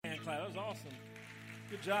awesome.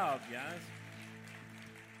 Good job, guys.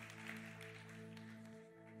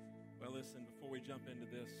 Well, listen, before we jump into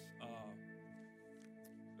this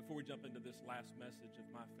last message of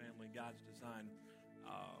my family, God's design,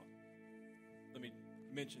 let me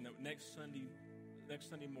mention that next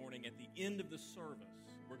Sunday morning at the end of the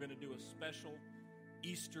service, we're going to do a special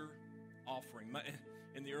Easter offering.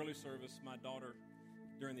 In the early service, my daughter,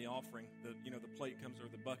 during the offering, the plate comes or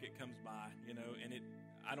the bucket comes by, and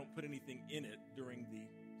I don't put anything in it during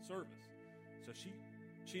the service. So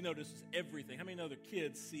she notices everything. How many know the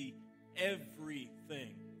kids see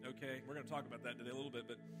everything? Okay, we're going to talk about that today a little bit,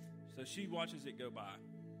 but so she watches it go by,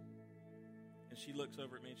 and she looks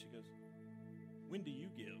over at me and she goes, "When do you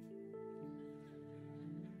give?"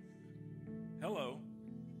 Hello.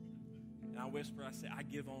 And I whisper, I say, "I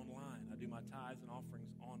give online. I do my tithes and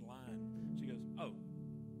offerings online." She goes, "Oh,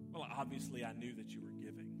 well, obviously I knew that you were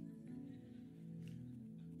giving."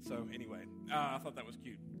 So anyway, I thought that was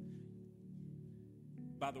cute.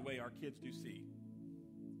 By the way, our kids do see.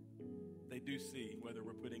 They do see whether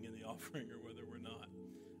we're putting in the offering or whether we're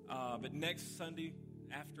not. But next Sunday,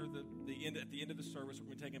 after at the end of the service, we're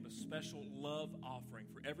going to take up a special love offering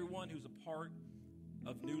for everyone who's a part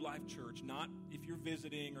of New Life Church. Not if you're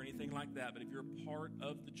visiting or anything like that, but if you're a part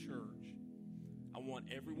of the church, I want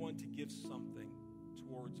everyone to give something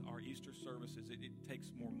towards our Easter services. It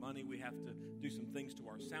takes more money. We have to do some things to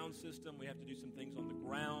our sound system. We have to do some things on the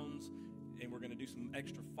grounds, and we're going to do some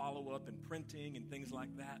extra follow-up and printing and things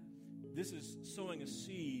like that. This is sowing a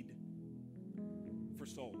seed for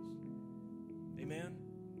souls. Amen?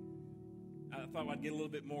 I thought I'd get a little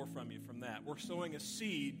bit more from you from that. We're sowing a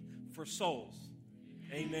seed for souls.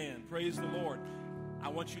 Amen. Praise the Lord. I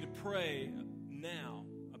want you to pray now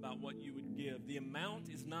about what you would give. The amount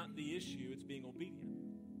is not the issue. It's being obedient.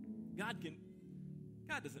 God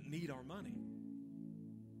doesn't need our money.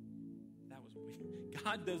 That was weird.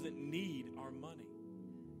 God doesn't need our money.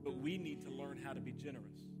 But we need to learn how to be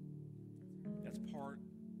generous. That's part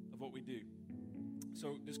of what we do.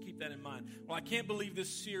 So just keep that in mind. Well, I can't believe this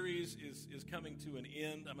series is coming to an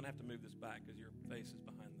end. I'm going to have to move this back because your face is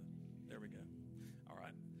behind there we go. All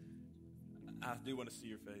right. I do want to see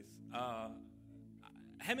your face. I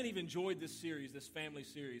haven't even enjoyed this series, this family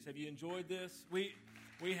series. Have you enjoyed this? We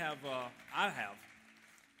have, I have.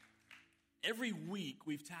 Every week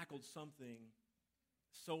we've tackled something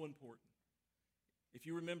so important. If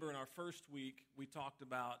you remember in our first week, we talked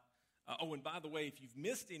about, and by the way, if you've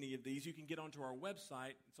missed any of these, you can get onto our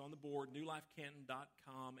website. It's on the board,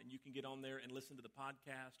 newlifecanton.com, and you can get on there and listen to the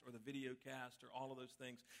podcast or the video cast or all of those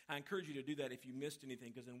things. I encourage you to do that if you missed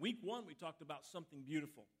anything, because in week one, we talked about something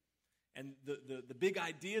beautiful. And the big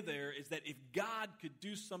idea there is that if God could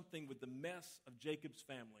do something with the mess of Jacob's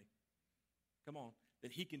family, come on,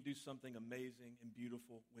 that he can do something amazing and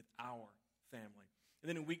beautiful with our family. And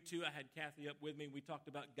then in week two, I had Kathy up with me. We talked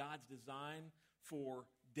about God's design for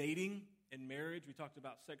dating and marriage. We talked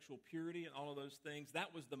about sexual purity and all of those things.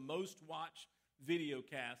 That was the most watched video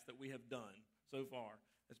cast that we have done so far.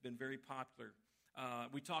 It's been very popular.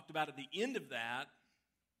 We talked about at the end of that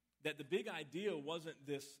the big idea wasn't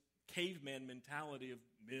this caveman mentality of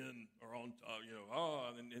men are on,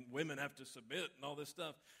 and women have to submit and all this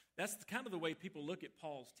stuff. That's kind of the way people look at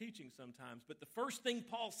Paul's teaching sometimes. But the first thing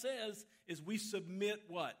Paul says is we submit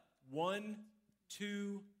what? One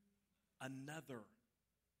to another.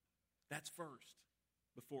 That's first,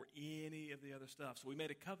 before any of the other stuff. So we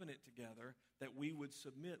made a covenant together that we would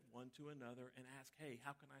submit one to another and ask, hey,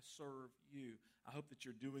 how can I serve you? I hope that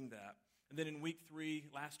you're doing that. And then in week three,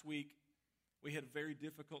 last week, we had a very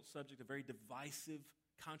difficult subject, a very divisive,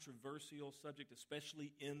 controversial subject,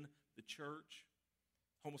 especially in the church,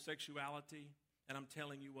 homosexuality. And I'm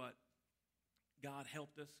telling you what, God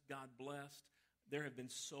helped us, God blessed. There have been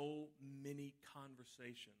so many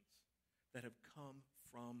conversations that have come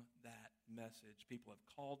from that message. People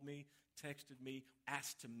have called me, texted me,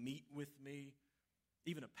 asked to meet with me.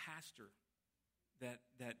 Even a pastor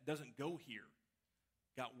that doesn't go here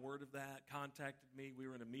got word of that, contacted me. We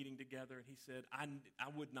were in a meeting together, and he said, I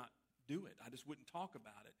would not do it. I just wouldn't talk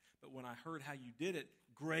about it. But when I heard how you did it,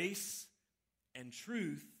 grace and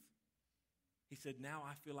truth, he said, now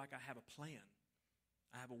I feel like I have a plan.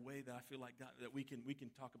 I have a way that I feel like God, that we can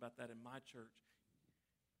talk about that in my church.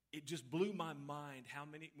 It just blew my mind how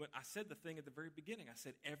many, when I said the thing at the very beginning, I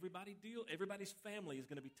said everybody's family is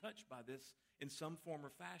going to be touched by this in some form or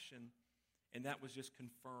fashion, and that was just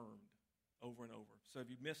confirmed over and over. So if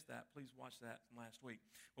you missed that, please watch that from last week.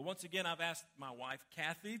 Well, once again, I've asked my wife,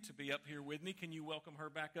 Kathy, to be up here with me. Can you welcome her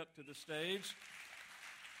back up to the stage?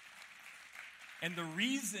 And the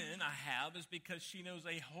reason I have is because she knows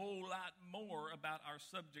a whole lot more about our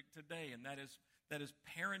subject today, and that is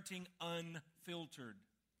parenting unfiltered,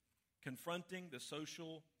 confronting the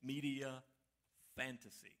social media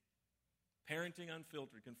fantasy. Parenting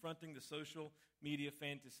unfiltered, confronting the social media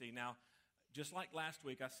fantasy. Now, just like last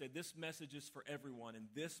week, I said this message is for everyone, and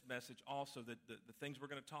this message also, the things we're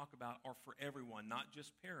going to talk about are for everyone, not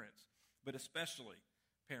just parents, but especially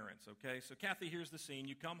parents, okay? So, Kathy, here's the scene.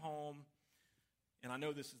 You come home, and I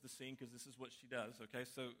know this is the scene because this is what she does, okay?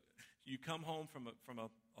 So, you come home from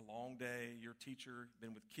a long day. Your teacher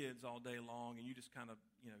been with kids all day long, and you just kind of,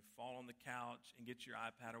 fall on the couch and get your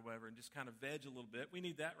iPad or whatever and just kind of veg a little bit. We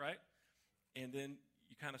need that, right? And then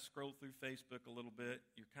you kind of scroll through Facebook a little bit.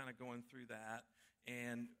 You're kind of going through that.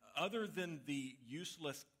 And other than the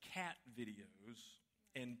useless cat videos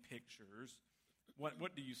and pictures,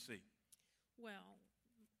 what do you see? Well,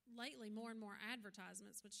 lately more and more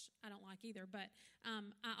advertisements, which I don't like either. But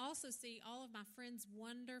I also see all of my friends'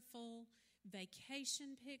 wonderful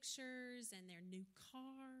vacation pictures and their new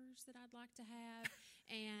cars that I'd like to have,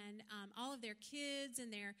 and all of their kids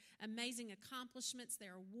and their amazing accomplishments,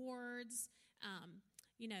 their awards,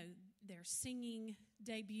 their singing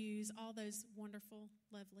debuts, all those wonderful,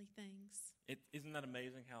 lovely things. Isn't that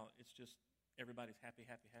amazing how it's just everybody's happy,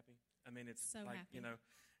 happy, happy? I mean, it's so like, happy.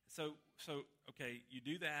 So, okay, you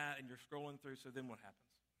do that and you're scrolling through, so then what happens?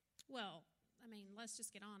 Well, let's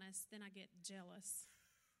just get honest. Then I get jealous.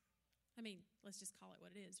 Let's just call it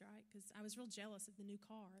what it is, right? Because I was real jealous of the new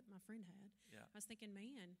car that my friend had. Yeah. I was thinking,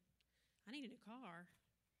 man, I need a new car.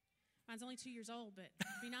 Mine's only 2 years old, but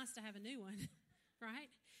it'd be nice to have a new one,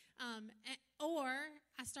 right? Or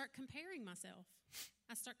I start comparing myself.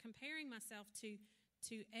 I start comparing myself to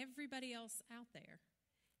everybody else out there.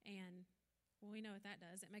 And, well, we know what that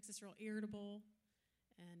does. It makes us real irritable.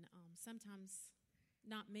 And sometimes,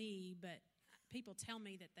 not me, but people tell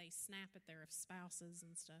me that they snap at their spouses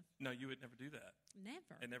and stuff. No, you would never do that.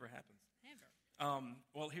 Never. It never happens. Never.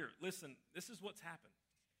 Well, here, listen, this is what's happened.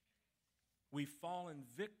 We've fallen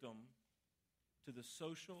victim to the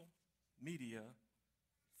social media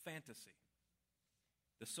fantasy.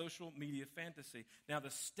 The social media fantasy. Now, the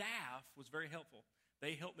staff was very helpful.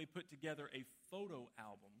 They helped me put together a photo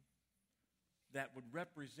album that would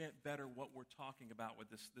represent better what we're talking about with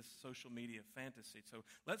this social media fantasy. So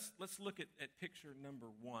let's look at picture number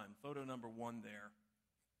 1, photo number 1 there.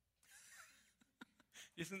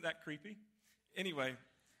 Isn't that creepy? Anyway,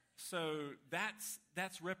 so that's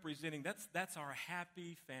representing that's our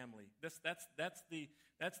happy family. That's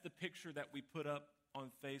the picture that we put up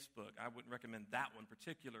on Facebook. I wouldn't recommend that one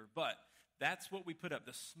particular, but that's what we put up,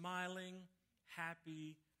 the smiling,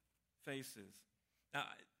 happy faces. Now,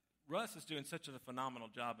 Russ is doing such a phenomenal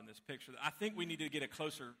job in this picture. I think we need to get a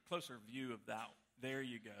closer view of that. There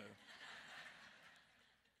you go.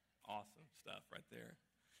 Awesome stuff right there.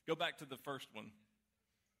 Go back to the first one.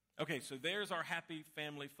 Okay, so there's our happy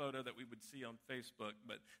family photo that we would see on Facebook.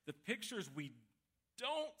 But the pictures we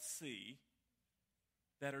don't see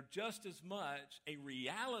that are just as much a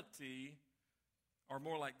reality are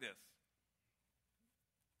more like this.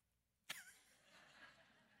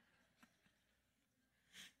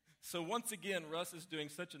 So once again, Russ is doing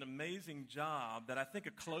such an amazing job that I think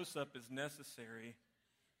a close-up is necessary.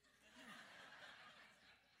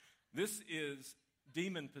 This is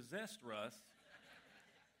demon-possessed Russ.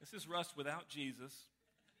 This is Russ without Jesus.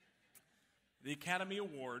 The Academy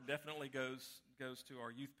Award definitely goes to our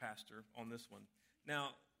youth pastor on this one.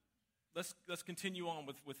 Now, let's continue on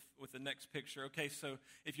with the next picture. Okay, so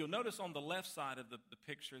if you'll notice on the left side of the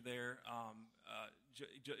picture there,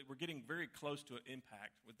 we're getting very close to an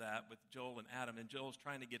impact with that, with Joel and Adam, and Joel's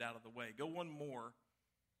trying to get out of the way. Go one more.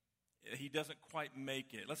 He doesn't quite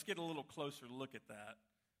make it. Let's get a little closer look at that.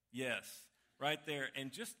 Yes, right there.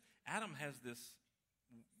 And just Adam has this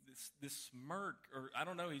smirk, or I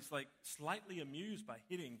don't know, he's like slightly amused by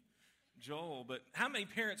hitting Joel. But how many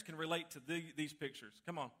parents can relate to these pictures?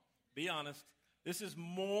 Come on, be honest. This is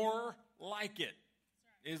more like it,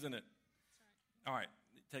 isn't it? All right,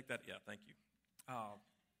 take that. Yeah, thank you.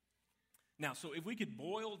 Now, so if we could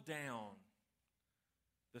boil down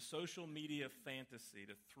the social media fantasy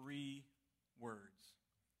to 3 words,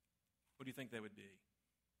 what do you think they would be?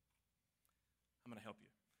 I'm going to help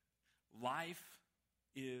you. Life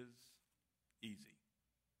is easy.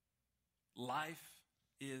 Life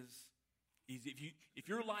is easy. If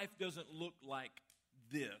your life doesn't look like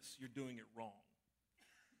this, you're doing it wrong.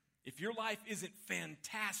 If your life isn't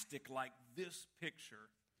fantastic like this picture,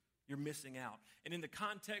 you're missing out. And in the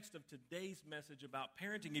context of today's message about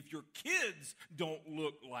parenting, if your kids don't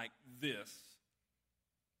look like this,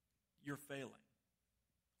 you're failing.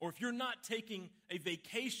 Or if you're not taking a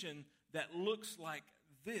vacation that looks like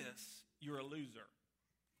this, you're a loser.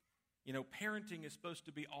 You know, parenting is supposed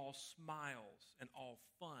to be all smiles and all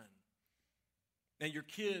fun. Now, your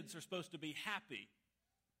kids are supposed to be happy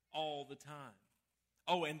all the time.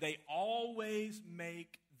 Oh, and they always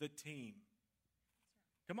make the team.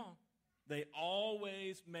 Come on. They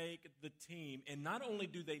always make the team. And not only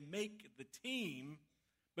do they make the team,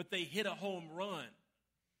 but they hit a home run.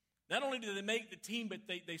 Not only do they make the team, but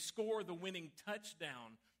they score the winning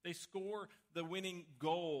touchdown. They score the winning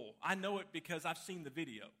goal. I know it because I've seen the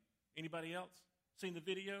video. Anybody else seen the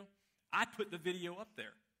video? I put the video up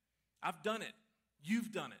there. I've done it.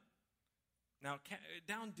 You've done it. Now,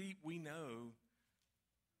 down deep, we know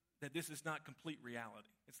that this is not complete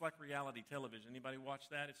reality. It's like reality television. Anybody watch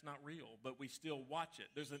that? It's not real, but we still watch it.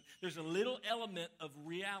 There's a little element of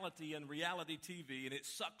reality in reality TV, and it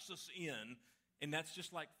sucks us in, and that's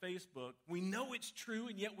just like Facebook. We know it's true,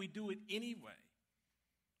 and yet we do it anyway.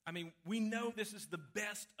 I mean, we know this is the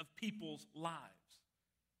best of people's lives.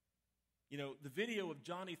 You know, the video of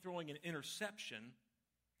Johnny throwing an interception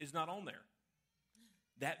is not on there.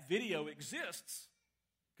 That video exists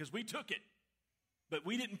because we took it. But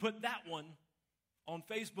we didn't put that one on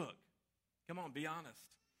Facebook. Come on, be honest.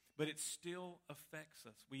 But it still affects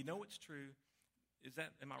us. We know it's true.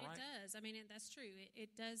 Am I right? It does. I mean, that's true.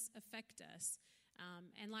 It does affect us.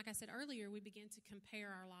 And like I said earlier, we begin to compare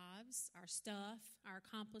our lives, our stuff, our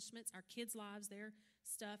accomplishments, our kids' lives, their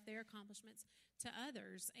stuff, their accomplishments to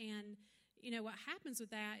others. And, you know, what happens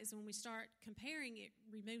with that is when we start comparing, it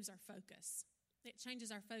removes our focus. It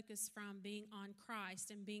changes our focus from being on Christ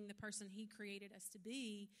and being the person He created us to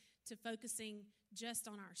be to focusing just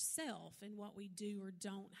on ourselves and what we do or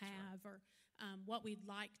don't have or what we'd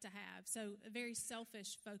like to have. So a very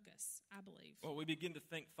selfish focus, I believe. Well, we begin to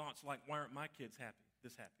think thoughts like, why aren't my kids happy?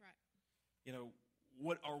 This happy. Right. You know,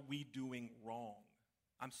 what are we doing wrong?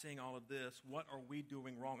 I'm seeing all of this. What are we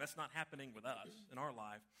doing wrong? That's not happening with us in our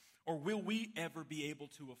life. Or will we ever be able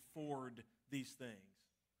to afford these things?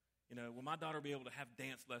 You know, will my daughter be able to have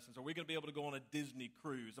dance lessons? Are we going to be able to go on a Disney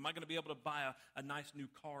cruise? Am I going to be able to buy a nice new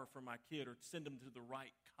car for my kid or send them to the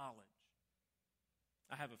right college?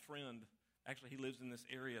 I have a friend, actually he lives in this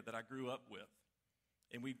area that I grew up with.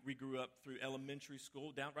 And we grew up through elementary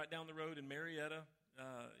school, right down the road in Marietta,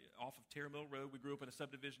 off of Terra Mill Road. We grew up in a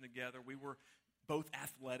subdivision together. We were both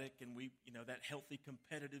athletic and that healthy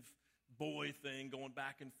competitive boy thing going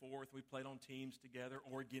back and forth. We played on teams together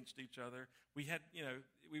or against each other. We had,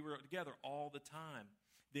 we were together all the time.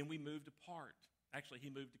 Then we moved apart. Actually, he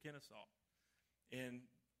moved to Kennesaw.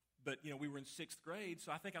 But we were in 6th grade,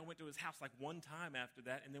 so I think I went to his house like one time after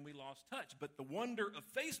that, and then we lost touch. But the wonder of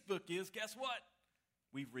Facebook is, guess what?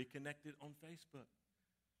 We've reconnected on Facebook.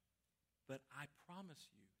 But I promise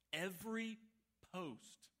you, every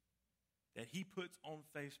post that he puts on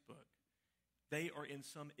Facebook, they are in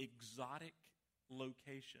some exotic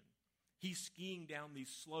location. He's skiing down these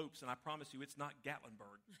slopes, and I promise you, it's not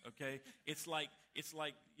Gatlinburg, okay? It's like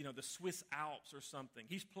the Swiss Alps or something.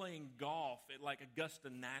 He's playing golf at like Augusta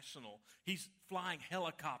National. He's flying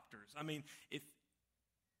helicopters. I mean, if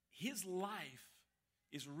his life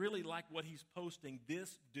is really like what he's posting,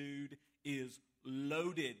 this dude is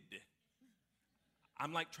loaded.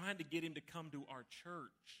 I'm like trying to get him to come to our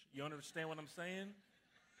church. You understand what I'm saying?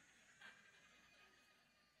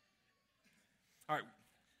 All right.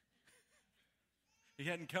 He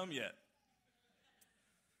hadn't come yet.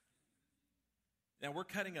 Now, we're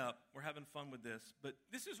cutting up. We're having fun with this. But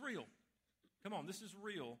this is real. Come on, this is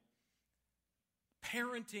real.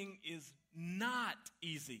 Parenting is not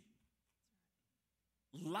easy.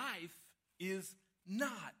 Life is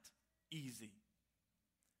not easy.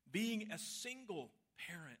 Being a single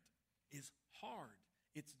parent is hard.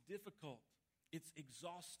 It's difficult. It's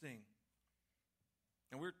exhausting.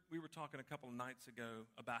 And we were talking a couple of nights ago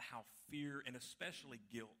about how fear and especially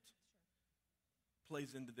guilt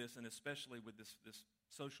plays into this, and especially with this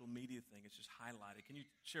social media thing. It's just highlighted. Can you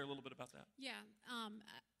share a little bit about that? Yeah.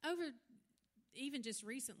 Over even just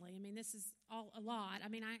recently, I mean, this is all a lot. I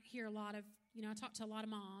mean, I hear a lot of, I talk to a lot of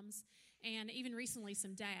moms, and even recently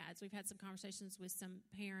some dads. We've had some conversations with some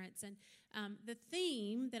parents. And the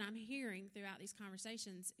theme that I'm hearing throughout these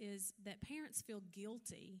conversations is that parents feel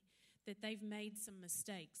guilty that they've made some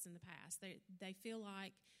mistakes in the past. They feel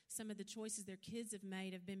like some of the choices their kids have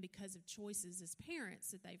made have been because of choices as parents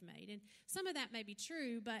that they've made. And some of that may be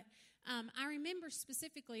true, but I remember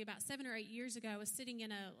specifically about 7 or 8 years ago, I was sitting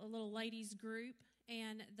in a little ladies group,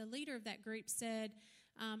 and the leader of that group said,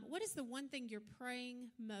 what is the one thing you're praying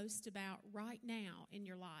most about right now in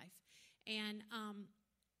your life? And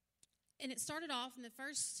And it started off, and the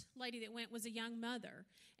first lady that went was a young mother.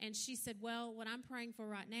 And she said, well, what I'm praying for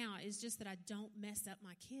right now is just that I don't mess up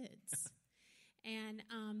my kids. And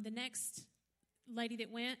the next lady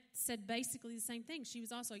that went said basically the same thing. She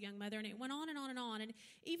was also a young mother, and it went on and on and on. And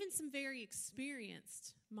even some very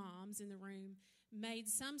experienced moms in the room made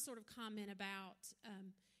some sort of comment about,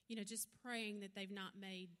 just praying that they've not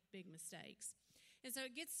made big mistakes. And so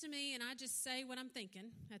it gets to me, and I just say what I'm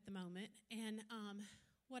thinking at the moment. And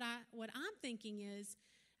what I'm thinking is,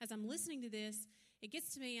 as I'm listening to this, it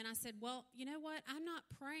gets to me, and I said, well, you know what? I'm not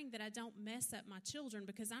praying that I don't mess up my children,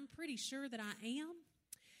 because I'm pretty sure that I am.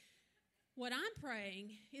 What I'm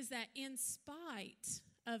praying is that in spite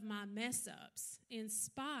of my mess-ups, in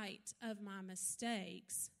spite of my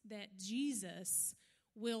mistakes, that Jesus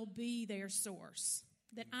will be their source,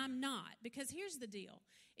 that I'm not. Because here's the deal.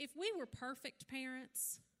 If we were perfect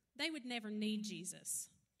parents, they would never need Jesus.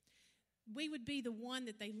 We would be the one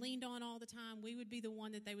that they leaned on all the time. We would be the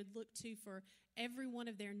one that they would look to for every one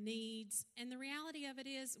of their needs. And the reality of it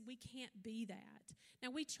is we can't be that.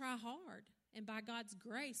 Now, we try hard, and by God's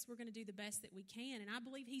grace, we're going to do the best that we can. And I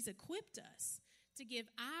believe He's equipped us to give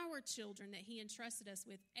our children that He entrusted us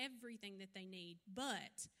with everything that they need.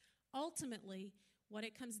 But ultimately, what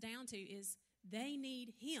it comes down to is they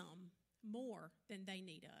need Him more than they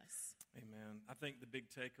need us. Amen. I think the big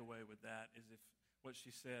takeaway with that is what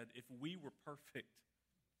she said, if we were perfect,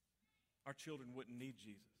 our children wouldn't need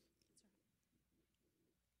Jesus.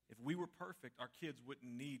 If we were perfect, our kids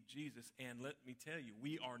wouldn't need Jesus. And let me tell you,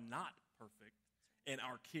 we are not perfect, and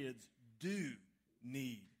our kids do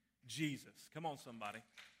need Jesus. Come on, somebody.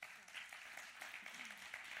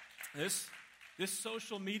 This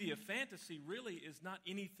social media fantasy really is not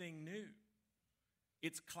anything new.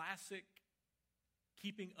 It's classic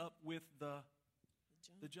keeping up with the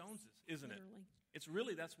Joneses, isn't it?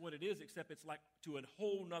 Literally. That's what it is, except it's like to a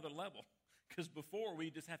whole nother level. Because before, we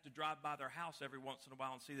just have to drive by their house every once in a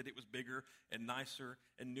while and see that it was bigger and nicer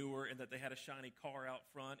and newer, and that they had a shiny car out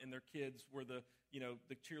front, and their kids were the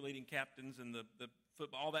cheerleading captains and the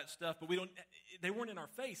football, all that stuff. But they weren't in our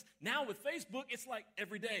face. Now with Facebook, it's like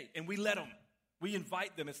every day, and we let them. We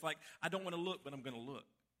invite them. It's like, I don't want to look, but I'm going to look.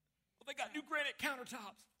 Well, they got new granite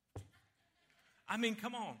countertops. I mean,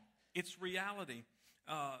 come on. It's reality.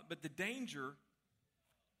 But the danger,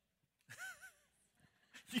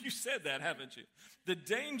 you said that, haven't you? The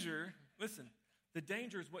danger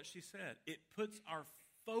is what she said. It puts our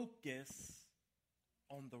focus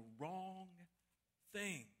on the wrong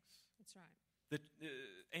things. That's right.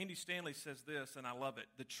 Andy Stanley says this, and I love it.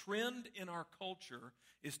 The trend in our culture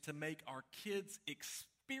is to make our kids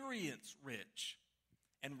experience rich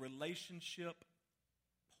and relationship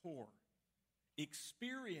poor.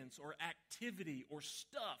 Experience or activity or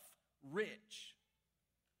stuff rich,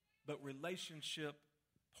 but relationship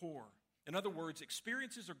poor. In other words,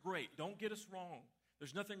 experiences are great. Don't get us wrong.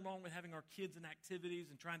 There's nothing wrong with having our kids in activities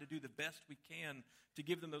and trying to do the best we can to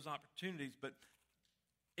give them those opportunities, but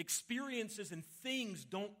experiences and things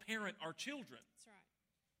don't parent our children. That's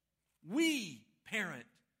right. We parent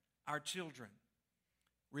our children.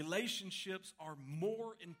 Relationships are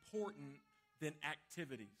more important than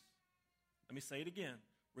activities. Let me say it again.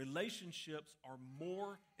 Relationships are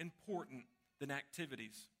more important than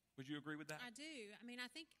activities. Would you agree with that? I do. I mean, I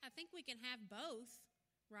think we can have both,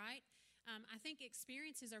 right? I think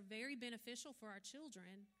experiences are very beneficial for our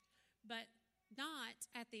children, but not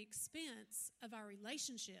at the expense of our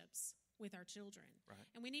relationships with our children. Right.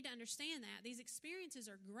 And we need to understand that. These experiences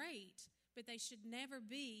are great, but they should never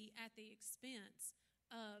be at the expense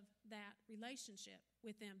of that relationship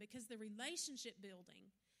with them, because the relationship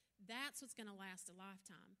building, that's what's going to last a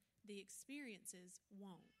lifetime. The experiences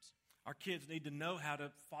won't. Our kids need to know how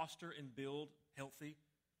to foster and build healthy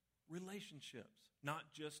relationships,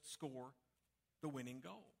 not just score the winning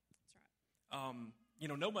goal. That's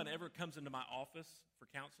right. No one ever comes into my office for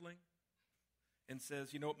counseling and says,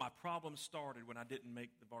 what, my problem started when I didn't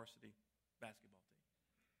make the varsity basketball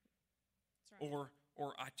team. That's right.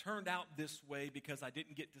 Or I turned out this way because I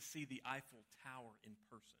didn't get to see the Eiffel Tower in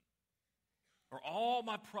person. Or all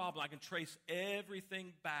my problem, I can trace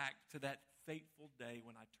everything back to that fateful day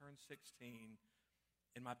when I turned 16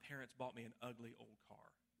 and my parents bought me an ugly old car.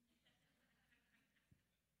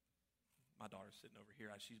 My daughter's sitting over here.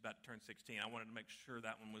 She's about to turn 16. I wanted to make sure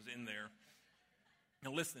that one was in there.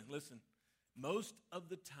 Now listen. Most of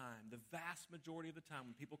the time, the vast majority of the time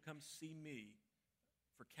when people come see me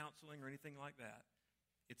for counseling or anything like that,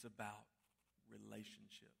 it's about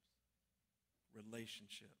relationships.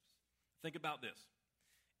 Relationships. Think about this.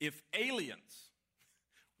 If aliens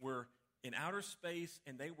were in outer space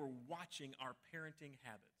and they were watching our parenting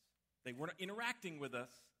habits, they weren't interacting with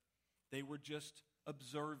us, They were just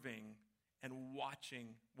observing and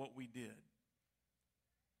watching what we did.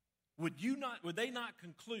 Would they not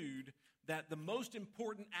conclude that the most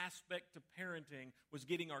important aspect of parenting was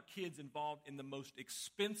getting our kids involved in the most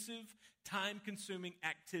expensive, time-consuming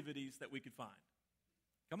activities that we could find?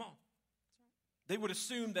 Come on. They would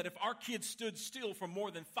assume that if our kids stood still for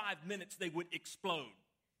more than 5 minutes, they would explode.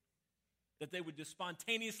 That they would just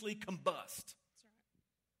spontaneously combust.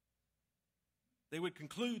 They would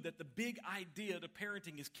conclude that the big idea to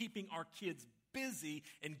parenting is keeping our kids busy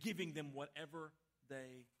and giving them whatever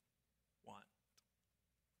they want.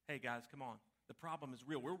 Hey guys, come on. The problem is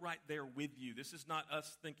real. We're right there with you. This is not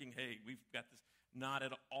us thinking, hey, we've got this. Not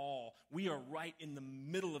at all. We are right in the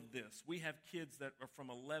middle of this. We have kids that are from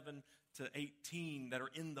 11 to 18 that are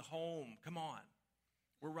in the home. Come on.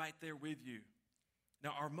 We're right there with you.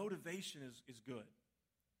 Now, our motivation is good.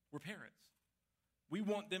 We're parents. We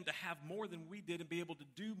want them to have more than we did and be able to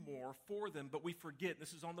do more for them, but we forget,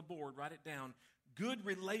 this is on the board, write it down, good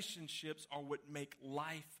relationships are what make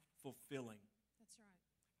life fulfilling. That's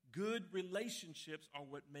right. Good relationships are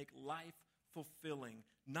what make life fulfilling,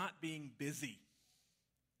 not being busy,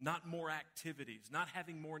 not more activities, not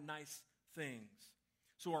having more nice things.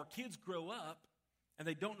 So our kids grow up and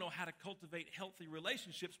they don't know how to cultivate healthy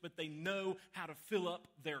relationships, but they know how to fill up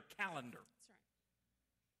their calendar. That's right.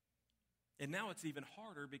 And now it's even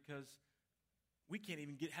harder because we can't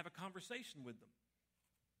even have a conversation with them.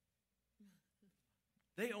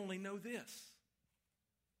 They only know this.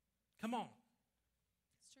 Come on.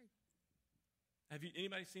 It's true. Have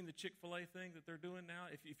anybody seen the Chick-fil-A thing that they're doing now?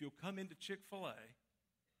 If you'll come into Chick-fil-A,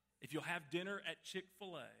 if you'll have dinner at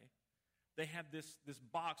Chick-fil-A, they have this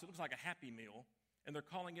box. It looks like a Happy Meal, and they're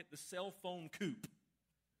calling it the cell phone coop.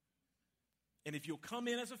 And if you'll come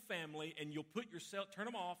in as a family and you'll turn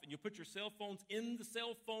them off, and you'll put your cell phones in the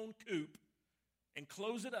cell phone coop and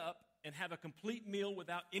close it up and have a complete meal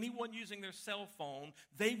without anyone using their cell phone,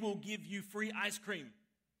 they will give you free ice cream.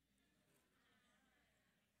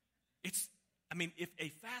 If a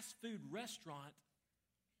fast food restaurant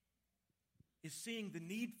is seeing the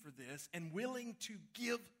need for this and willing to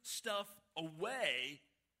give stuff away,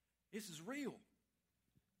 this is real.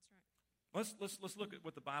 That's right. Let's look at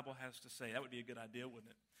what the Bible has to say. That would be a good idea,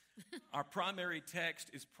 wouldn't it? Our primary text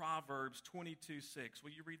is Proverbs 22:6.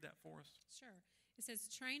 Will you read that for us? Sure. It says,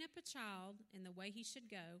 train up a child in the way he should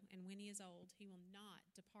go, and when he is old, he will not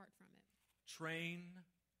depart from it. Train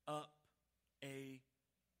up a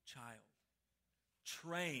child.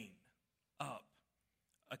 Train up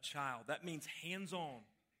a child. That means hands-on.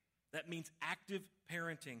 That means active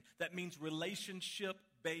parenting. That means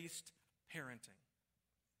relationship-based parenting.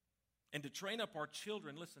 And to train up our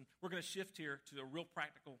children, listen, we're going to shift here to a real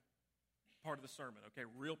practical part of the sermon, okay?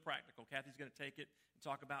 Real practical. Kathy's going to take it and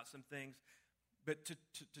talk about some things. But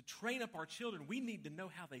to train up our children, we need to know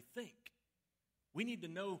how they think. We need to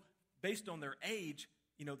know, based on their age,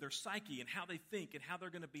 their psyche and how they think and how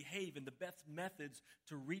they're going to behave and the best methods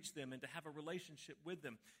to reach them and to have a relationship with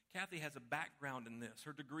them. Kathy has a background in this.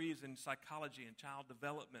 Her degree is in psychology and child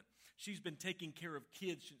development. She's been taking care of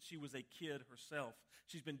kids since she was a kid herself.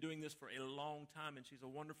 She's been doing this for a long time, and she's a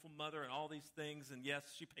wonderful mother and all these things. And yes,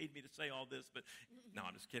 she paid me to say all this, but no,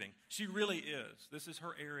 I'm just kidding. She really is. This is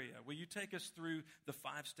her area. Will you take us through the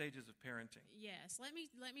 5 stages of parenting? Yes. Let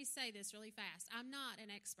me say this really fast. I'm not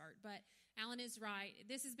an expert, but Alan is right.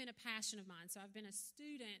 This has been a passion of mine. So I've been a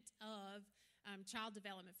student of child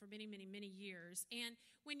development for many, many, many years. And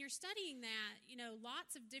when you're studying that,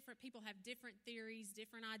 lots of different people have different theories,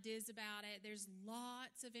 different ideas about it. There's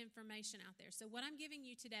lots of information out there. So what I'm giving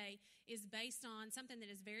you today is based on something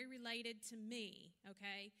that is very related to me,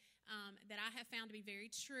 okay, that I have found to be very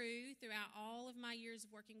true throughout all of my years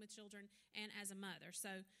of working with children and as a mother.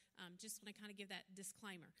 So just want to kind of give that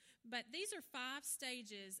disclaimer. But these are 5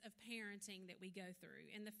 stages of parenting that we go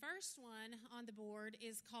through. And the first one on the board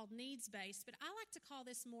is called needs-based, but I like to call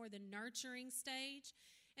this more the nurturing stage.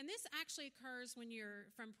 And this actually occurs when you're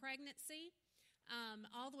from pregnancy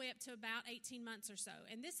all the way up to about 18 months or so.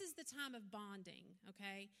 And this is the time of bonding,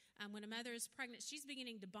 okay? When a mother is pregnant, she's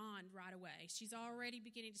beginning to bond right away. She's already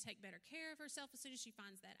beginning to take better care of herself as soon as she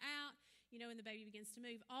finds that out, and the baby begins to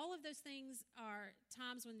move. All of those things are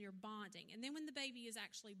times when you're bonding. And then when the baby is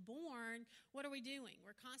actually born, what are we doing?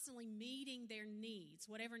 We're constantly meeting their needs,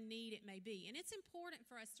 whatever need it may be. And it's important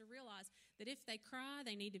for us to realize that if they cry,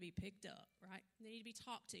 they need to be picked up, right? They need to be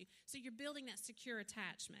talked to. So you're building that secure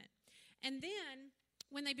attachment. And then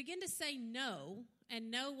when they begin to say no and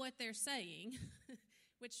know what they're saying,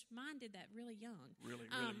 which mine did that really young. Really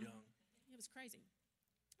young. It was crazy.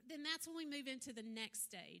 then that's when we move into the next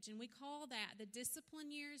stage, and we call that the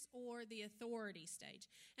discipline years or the authority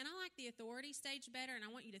stage. And I like the authority stage better, and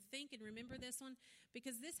I want you to think and remember this one,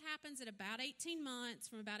 because this happens at about 18 months,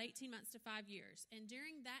 from about 18 months to 5 years. And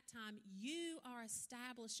during that time, you are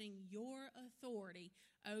establishing your authority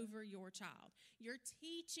over your child. You're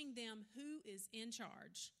teaching them who is in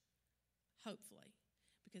charge, hopefully,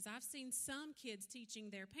 because I've seen some kids teaching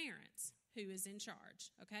their parents who is in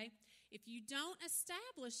charge, okay? If you don't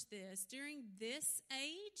establish this during this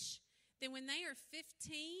age, then when they are 15,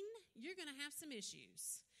 you're going to have some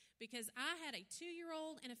issues. Because I had a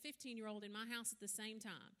 2-year-old and a 15-year-old in my house at the same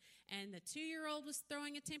time. And the 2-year-old was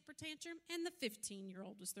throwing a temper tantrum, and the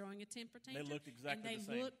 15-year-old was throwing a temper tantrum. They looked exactly the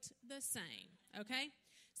same. And they looked the same, okay?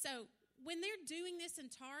 So when they're doing this in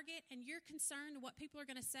Target and you're concerned what people are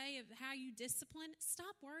going to say of how you discipline,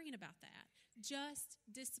 stop worrying about that. Just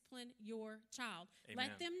discipline your child. Amen.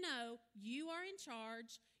 Let them know you are in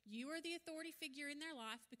charge. You are the authority figure in their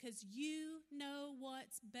life because you know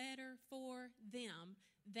what's better for them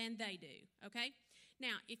than they do, okay?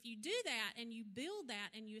 Now, if you do that and you build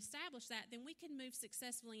that and you establish that, then we can move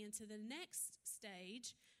successfully into the next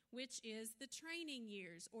stage, which is the training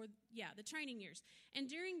years, the training years. And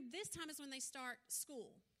during this time is when they start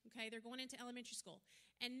school, okay? They're going into elementary school.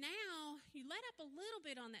 And now you let up a little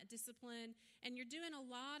bit on that discipline, and you're doing a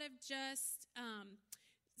lot of just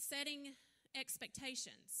setting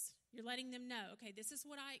expectations. You're letting them know, okay, this is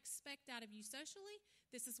what I expect out of you socially.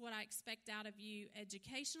 This is what I expect out of you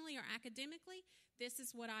educationally or academically. This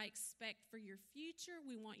is what I expect for your future.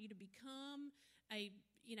 We want you to become a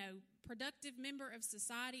productive member of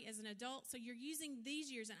society as an adult. So you're using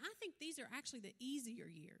these years, and I think these are actually the easier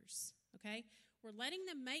years, okay? We're letting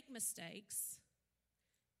them make mistakes.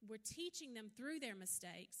 We're teaching them through their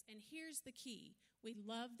mistakes. And here's the key. We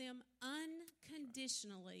love them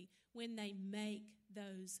unconditionally when they make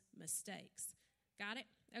those mistakes. Got it?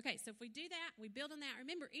 Okay, so if we do that, we build on that.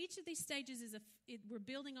 Remember, each of these stages we're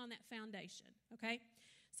building on that foundation, okay?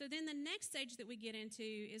 So then the next stage that we get into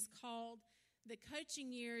is called the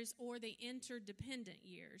coaching years or the interdependent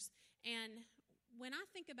years. And when I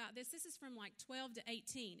think about this is from like 12 to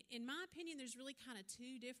 18. In my opinion, there's really kind of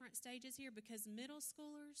two different stages here because middle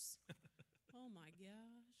schoolers, oh my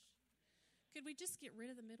gosh. Could we just get rid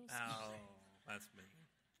of the middle schoolers? Oh, that's me.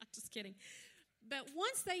 I'm just kidding. But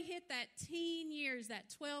once they hit that teen years, that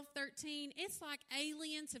 12, 13, it's like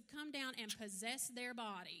aliens have come down and possessed their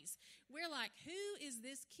bodies. We're like, who is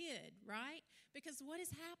this kid, right? Because what is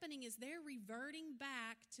happening is they're reverting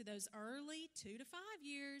back to those early 2 to 5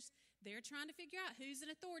 years. They're trying to figure out who's an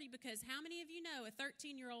authority because how many of you know a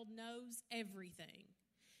 13-year-old knows everything?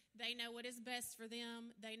 They know what is best for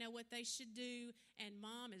them. They know what they should do, and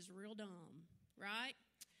mom is real dumb, right?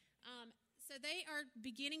 So they are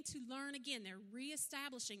beginning to learn again. They're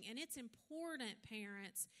reestablishing, and it's important,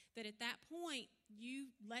 parents, that at that point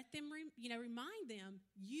you let them, remind them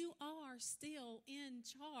you are still in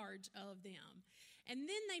charge of them.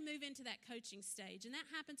 And then they move into that coaching stage, and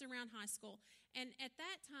that happens around high school. And at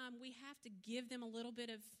that time, we have to give them a little bit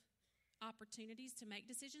of opportunities to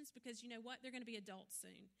make decisions because you know what? They're going to be adults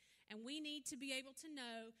soon. And we need to be able to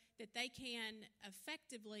know that they can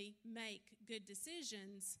effectively make good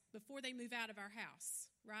decisions before they move out of our house,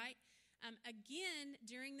 right? Again,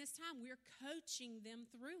 during this time, we're coaching them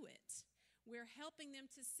through it. We're helping them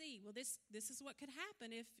to see, well, this is what could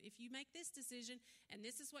happen if you make this decision, and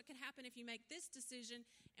this is what could happen if you make this decision.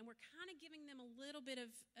 And we're kind of giving them a little bit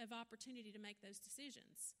of opportunity to make those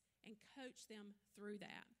decisions and coach them through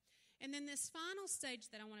that. And then this final stage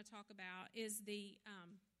that I want to talk about is the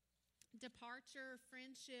departure,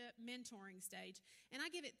 friendship, mentoring stage. And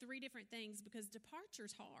I give it 3 different things because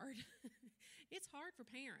departure's hard. It's hard for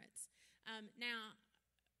parents. Now,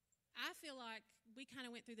 I feel like we kind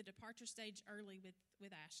of went through the departure stage early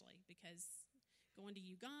with Ashley because going to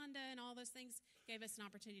Uganda and all those things gave us an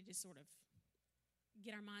opportunity to sort of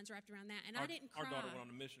get our minds wrapped around that. And I didn't cry. Our daughter went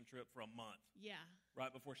on a mission trip for a month. Yeah.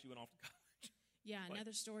 Right before she went off to college. Yeah,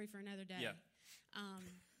 another story for another day. Yeah.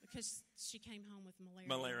 Because she came home with malaria.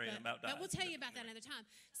 Malaria and about died. But we'll tell you about that another time.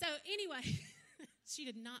 So anyway, she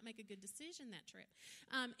did not make a good decision that trip.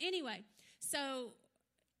 Anyway, so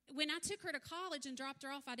when I took her to college and dropped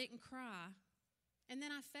her off, I didn't cry. And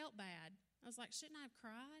then I felt bad. I was like, shouldn't I have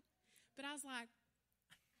cried? But I was like,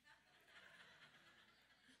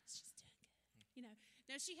 she's doing good.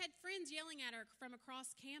 Now, she had friends yelling at her from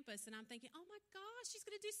across campus, and I'm thinking, oh, my gosh, she's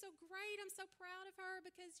going to do so great. I'm so proud of her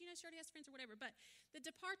because, she already has friends or whatever. But the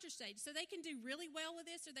departure stage, so they can do really well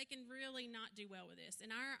with this or they can really not do well with this.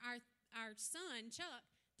 And our son, Chuck,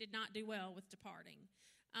 did not do well with departing.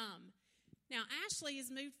 Now, Ashley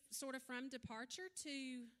has moved sort of from departure to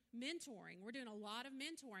mentoring. We're doing a lot of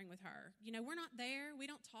mentoring with her. You know, we're not there. We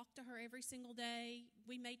don't talk to her every single day.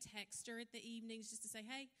 We may text her at the evenings just to say,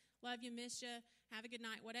 hey, love you, miss you, have a good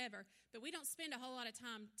night, whatever. But we don't spend a whole lot of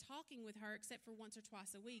time talking with her except for once or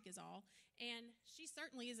twice a week is all. And she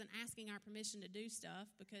certainly isn't asking our permission to do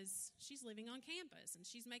stuff because she's living on campus and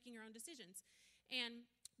she's making her own decisions.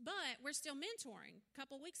 But we're still mentoring. A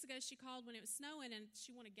couple of weeks ago, she called when it was snowing, and she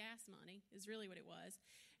wanted gas money, is really what it was.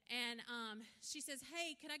 And she says,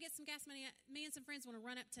 hey, could I get some gas money? Me and some friends want to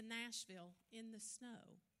run up to Nashville in the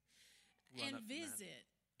snow and visit.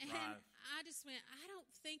 And I just went, I don't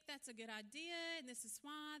think that's a good idea, and this is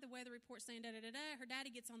why. The weather report's saying da-da-da-da. Her daddy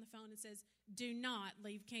gets on the phone and says, do not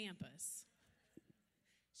leave campus.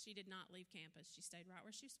 She did not leave campus. She stayed right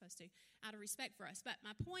where she was supposed to, out of respect for us. But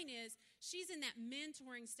my point is, she's in that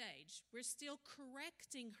mentoring stage. We're still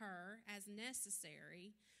correcting her as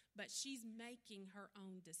necessary, but she's making her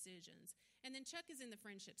own decisions. And then Chuck is in the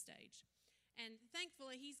friendship stage. And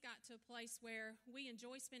thankfully, he's got to a place where we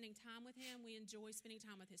enjoy spending time with him. We enjoy spending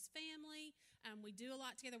time with his family. We do a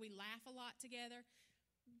lot together. We laugh a lot together.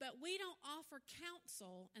 But we don't offer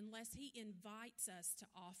counsel unless he invites us to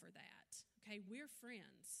offer that. Okay, we're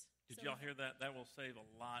friends. Did y'all hear that? That will save a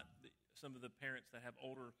lot. Some of the parents that have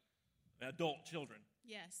older adult children.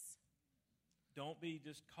 Yes. Don't be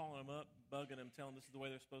just calling them up, bugging them, telling them this is the way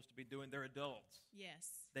they're supposed to be doing. They're adults.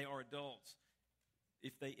 Yes. They are adults.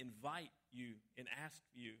 If they invite you and ask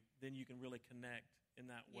you, then you can really connect in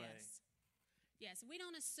that way. Yes. We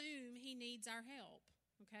don't assume he needs our help,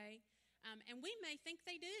 okay? And we may think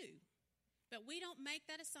they do. But we don't make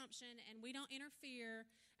that assumption, and we don't interfere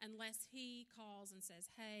unless he calls and says,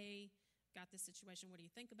 hey, got this situation, what do you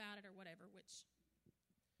think about it, or whatever, which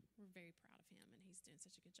we're very proud of him, and he's doing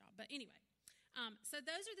such a good job. But anyway, so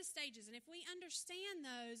those are the stages, and if we understand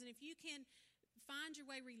those, and if you can find your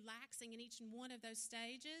way relaxing in each one of those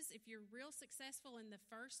stages, if you're real successful in the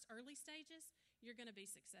first early stages, you're going to be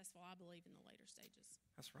successful, I believe, in the later stages.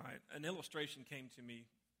 That's right. An illustration came to me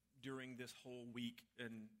during this whole week,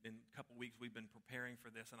 and in a couple weeks we've been preparing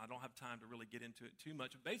for this, and I don't have time to really get into it too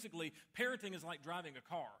much. Basically, parenting is like driving a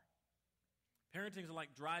car. Parenting is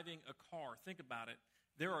like driving a car. Think about it.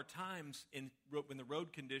 There are times when the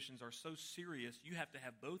road conditions are so serious, you have to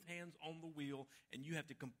have both hands on the wheel, and you have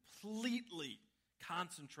to completely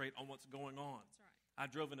concentrate on what's going on. That's right. I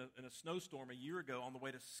drove in a snowstorm a year ago on the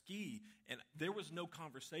way to ski, and there was no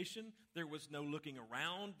conversation. There was no looking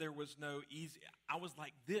around. There was no easy. I was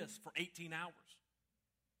like this for 18 hours.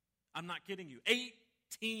 I'm not kidding you.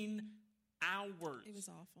 18 hours. It was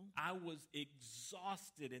awful. I was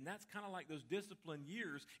exhausted, and that's kind of like those discipline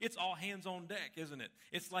years. It's all hands on deck, isn't it?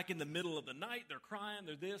 It's like in the middle of the night. They're crying.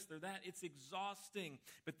 They're this. They're that. It's exhausting.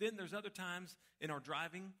 But then there's other times in our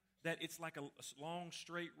driving that it's like a long,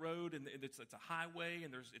 straight road, and it's a highway,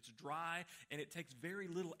 and it's dry, and it takes very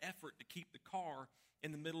little effort to keep the car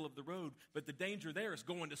in the middle of the road. But the danger there is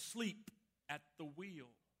going to sleep at the wheel.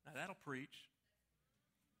 Now, that'll preach.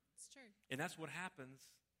 It's true. And that's what happens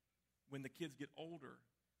when the kids get older.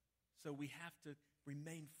 So we have to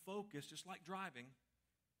remain focused, just like driving,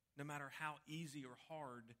 no matter how easy or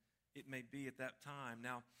hard it may be at that time.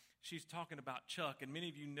 Now, she's talking about Chuck, and many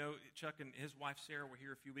of you know Chuck and his wife Sarah were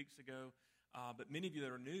here a few weeks ago, but many of you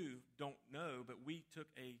that are new don't know, but we took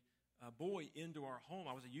a boy into our home.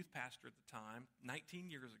 I was a youth pastor at the time,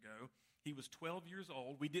 19 years ago. He was 12 years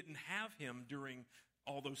old. We didn't have him during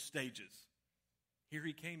all those stages. Here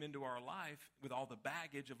he came into our life with all the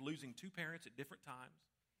baggage of losing two parents at different times,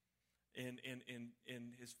 and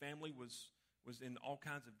his family was in all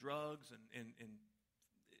kinds of drugs, and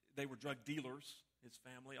they were drug dealers, his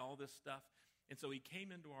family, all this stuff. And so he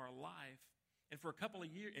came into our life, and for a couple of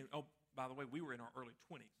years, and oh, by the way, we were in our early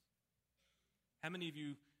 20s. How many of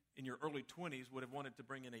you in your early 20s would have wanted to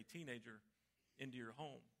bring in a teenager into your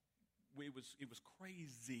home? It was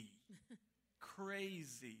crazy,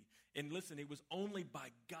 crazy. And listen, it was only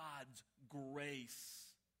by God's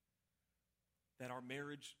grace that our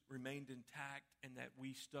marriage remained intact and that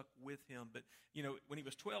we stuck with him. But, you know, when he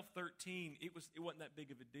was 12, 13, it wasn't that big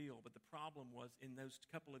of a deal. But the problem was, in those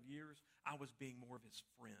couple of years, I was being more of his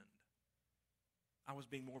friend. I was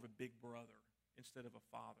being more of a big brother instead of a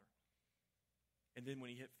father. And then when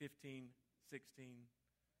he hit 15, 16,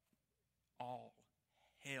 all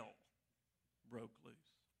hell broke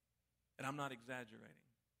loose. And I'm not exaggerating.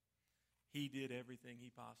 He did everything he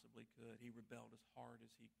possibly could. He rebelled as hard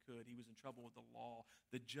as he could. He was in trouble with the law.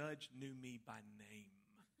 The judge knew me by name.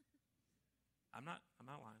 I'm not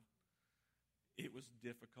lying. It was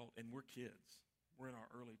difficult, and we're kids. We're in our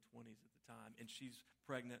early 20s at the time, and she's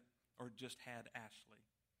pregnant or just had Ashley.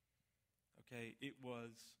 Okay, it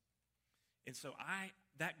was. And so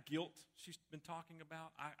that guilt she's been talking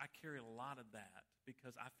about, I carry a lot of that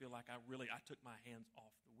because I feel like I took my hands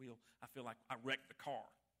off the wheel. I feel like I wrecked the car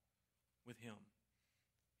with him.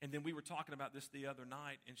 And then we were talking about this the other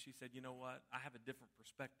night, and she said, you know what, I have a different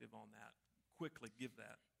perspective on that. Quickly give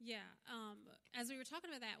that. Yeah. As we were talking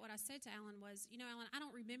about that, what I said to Alan was, Alan, I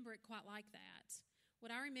don't remember it quite like that. What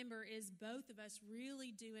I remember is both of us really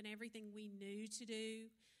doing everything we knew to do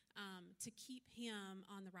to keep him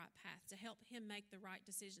on the right path, to help him make the right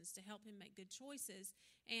decisions, to help him make good choices.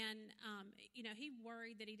 And, he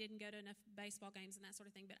worried that he didn't go to enough baseball games and that sort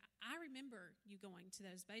of thing. But I remember you going to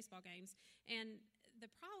those baseball games. And the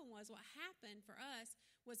problem was what happened for us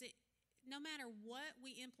was no matter what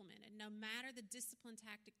we implemented, no matter the discipline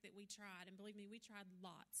tactic that we tried, and believe me, we tried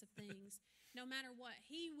lots of things, no matter what,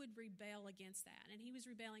 he would rebel against that. And he was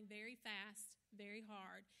rebelling very fast, very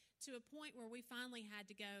hard, to a point where we finally had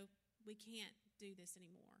to go, we can't do this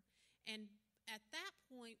anymore. And at that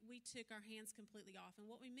point, we took our hands completely off. And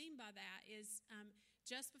what we mean by that is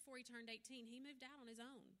just before he turned 18, he moved out on his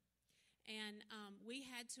own. And we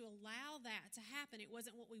had to allow that to happen. It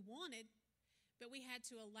wasn't what we wanted, but we had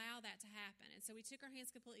to allow that to happen. And so we took our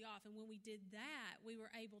hands completely off. And when we did that, we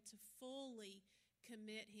were able to fully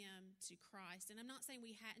commit him to Christ. And I'm not saying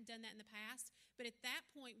we hadn't done that in the past, but at that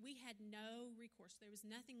point, we had no recourse. There was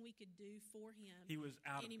nothing we could do for him. He was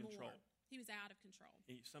out anymore. of control. He was out of control.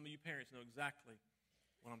 Some of you parents know exactly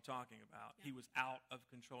what I'm talking about. Yeah. He was out of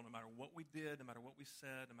control. No matter what we did, no matter what we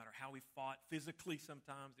said, no matter how we fought physically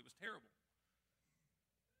sometimes, it was terrible.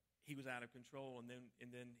 He was out of control, and then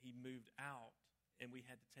he moved out, and we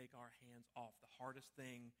had to take our hands off. The hardest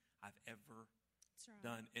thing I've ever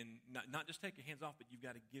done. And not just take your hands off, but you've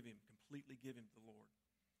got to completely give him to the Lord.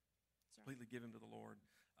 Completely give him to the Lord.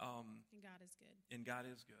 And God is good. And God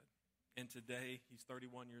is good. And today, he's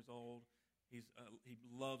 31 years old. He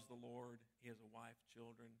loves the Lord. He has a wife,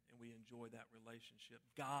 children, and we enjoy that relationship.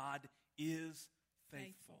 God is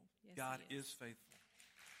faithful. Yes, God is faithful.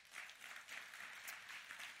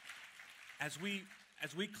 As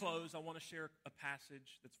we close, I want to share a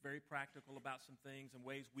passage that's very practical about some things and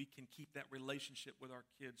ways we can keep that relationship with our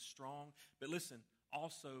kids strong. But listen,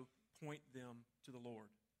 also point them to the Lord.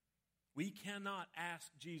 We cannot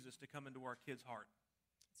ask Jesus to come into our kids' heart.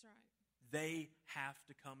 That's right. They have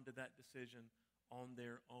to come to that decision on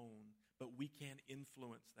their own. But we can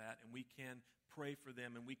influence that, and we can pray for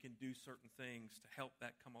them, and we can do certain things to help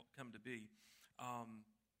that come to be.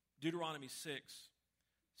 Deuteronomy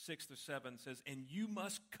 6:6-7 says, "And you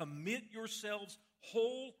must commit yourselves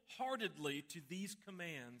wholeheartedly to these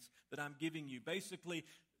commands that I'm giving you." Basically,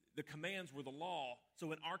 the commands were the law.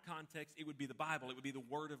 So in our context, it would be the Bible. It would be the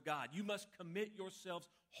Word of God. You must commit yourselves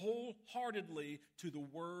wholeheartedly to the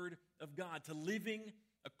Word of God, to living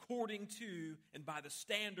according to and by the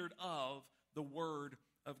standard of the Word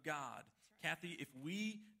of God. Right. Kathy, if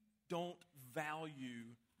we don't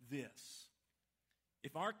value this,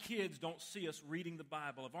 if our kids don't see us reading the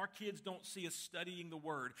Bible, if our kids don't see us studying the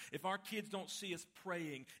Word, if our kids don't see us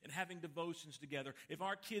praying and having devotions together, if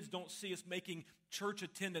our kids don't see us making church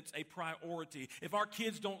attendance a priority, if our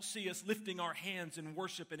kids don't see us lifting our hands in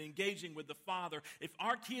worship and engaging with the Father, if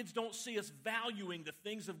our kids don't see us valuing the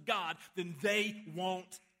things of God, then they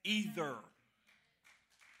won't either.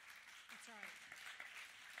 That's right.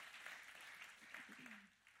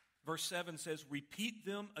 Verse 7 says, "Repeat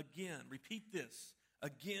them again." Repeat this.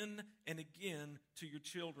 Again and again to your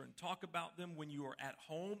children. Talk about them when you are at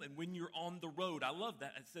home and when you're on the road. I love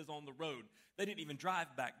that it says on the road. They didn't even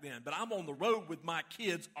drive back then, but I'm on the road with my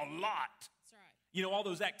kids a lot. That's right. You know, all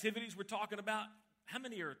those activities we're talking about, how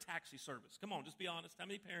many are a taxi service? Come on, just be honest. How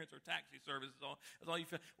many parents are taxi service? That's all you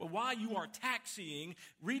feel. Well, while you are taxiing,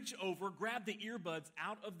 reach over, grab the earbuds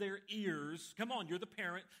out of their ears. Come on, you're the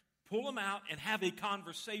parent. Pull them out and have a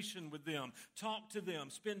conversation with them. Talk to them.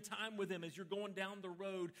 Spend time with them as you're going down the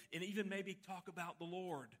road, and even maybe talk about the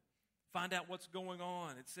Lord. Find out what's going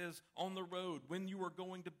on. It says on the road, when you are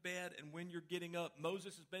going to bed and when you're getting up.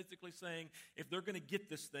 Moses is basically saying, if they're going to get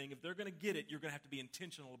this thing, if they're going to get it, you're going to have to be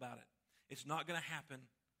intentional about it. It's not going to happen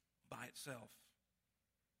by itself.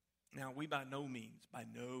 Now, we by no means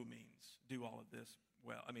do all of this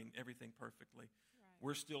well. I mean, everything perfectly. Right.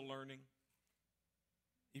 We're still learning.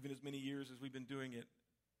 Even as many years as we've been doing it.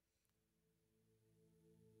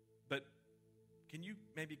 But can you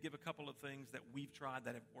maybe give a couple of things that we've tried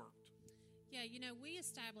that have worked? Yeah, we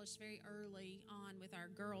established very early on with our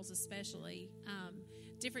girls especially,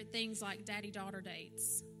 different things like daddy-daughter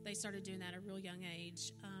dates. They started doing that at a real young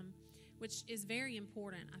age. which is very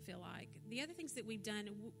important, I feel like. The other things that we've done,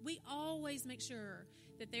 we always make sure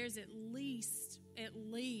that there's at least,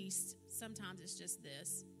 sometimes it's just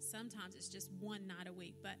this, sometimes it's just one night a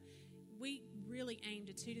week, but we really aim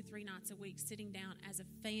to 2 to 3 nights a week sitting down as a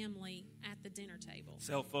family at the dinner table.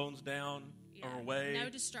 Cell phones down or away. No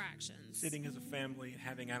distractions. Sitting as a family,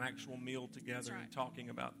 having an actual meal together and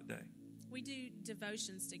talking about the day. We do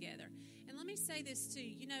devotions together. And let me say this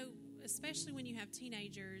too, especially when you have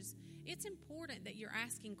teenagers, it's important that you're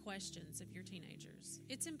asking questions of your teenagers.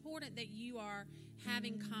 It's important that you are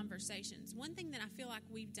having conversations. One thing that I feel like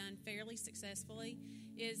we've done fairly successfully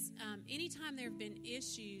is anytime there have been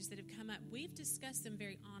issues that have come up, we've discussed them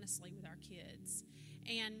very honestly with our kids.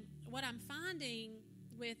 And what I'm finding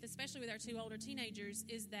especially with our 2 older teenagers,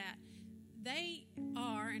 is that they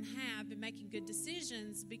are and have been making good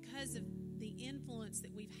decisions because of the influence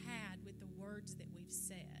that we've had with the words that we've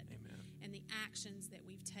said. Amen. And the actions that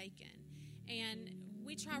we've taken. And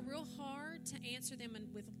we try real hard to answer them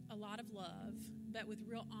with a lot of love, but with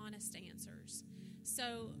real honest answers.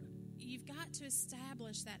 So you've got to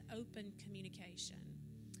establish that open communication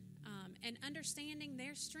and understanding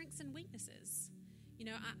their strengths and weaknesses.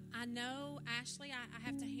 I know Ashley, I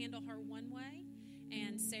have to handle her one way,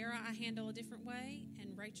 and Sarah I handle a different way,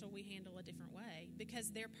 and Rachel we handle a different way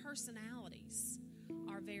because their personalities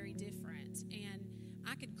are very different. And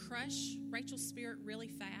I could crush Rachel's spirit really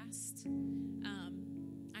fast.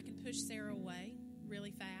 I can push Sarah away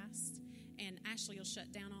really fast, and Ashley will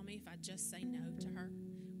shut down on me if I just say no to her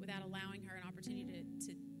without allowing her an opportunity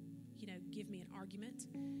to give me an argument.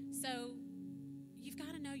 So you've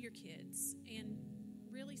got to know your kids and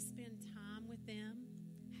really spend time with them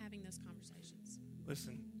having those conversations.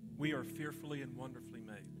 Listen, we are fearfully and wonderfully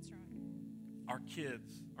made. That's right. Our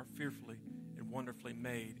kids are fearfully and wonderfully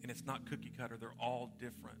made, and it's not cookie cutter. They're all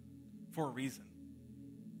different for a reason.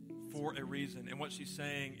 For a reason. And what she's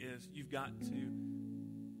saying is you've got to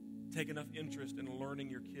take enough interest in learning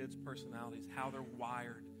your kids' personalities, how they're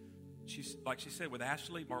wired. She's like she said with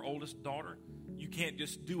Ashley, our oldest daughter, you can't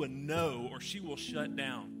just do a no or she will shut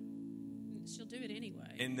down. She'll do it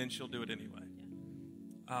anyway. And then she'll do it anyway.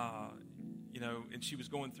 Yeah. And she was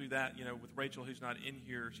going through that, with Rachel, who's not in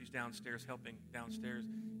here. She's downstairs, helping downstairs.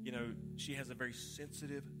 She has a very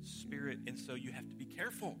sensitive spirit, and so you have to be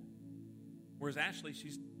careful. Whereas Ashley,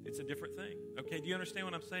 it's a different thing. Okay, do you understand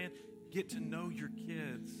what I'm saying? Get to know your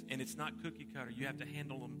kids, and it's not cookie cutter. You have to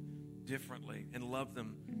handle them differently and love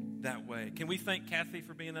them that way. Can we thank Kathy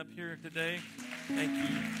for being up here today? Thank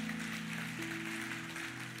you.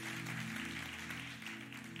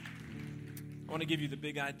 I want to give you the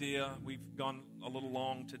big idea. We've gone a little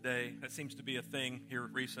long today. That seems to be a thing here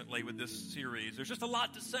recently with this series. There's just a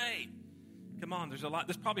lot to say. Come on, there's a lot.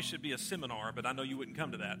 This probably should be a seminar, but I know you wouldn't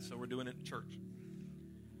come to that, so we're doing it in church.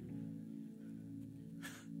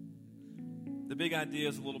 The big idea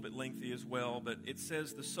is a little bit lengthy as well, but it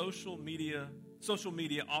says the social media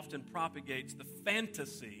often propagates the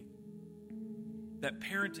fantasy that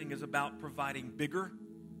parenting is about providing bigger,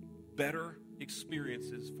 better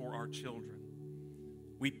experiences for our children.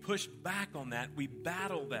 We push back on that. We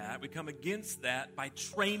battle that. We come against that by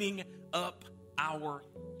training up our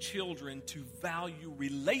children to value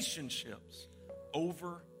relationships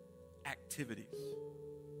over activities.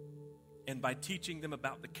 And by teaching them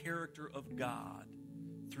about the character of God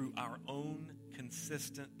through our own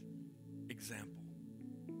consistent example.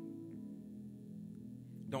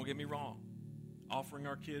 Don't get me wrong. Offering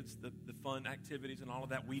our kids the fun activities and all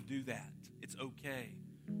of that, we do that. It's okay.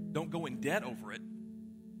 Don't go in debt over it.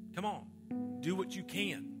 Come on. Do what you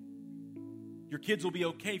can. Your kids will be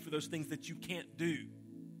okay for those things that you can't do.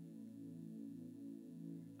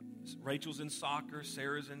 Rachel's in soccer.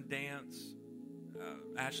 Sarah's in dance.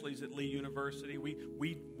 Ashley's at Lee University.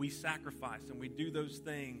 We sacrifice and we do those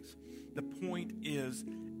things. The point is,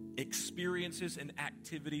 experiences and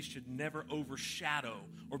activities should never overshadow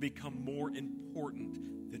or become more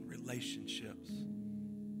important than relationships.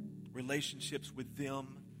 Relationships with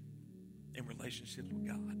them and relationships with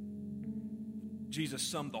God. Jesus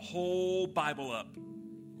summed the whole Bible up.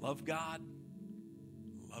 Love God,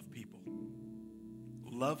 love people.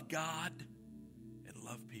 Love God and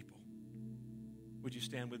love people. Would you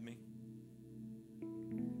stand with me?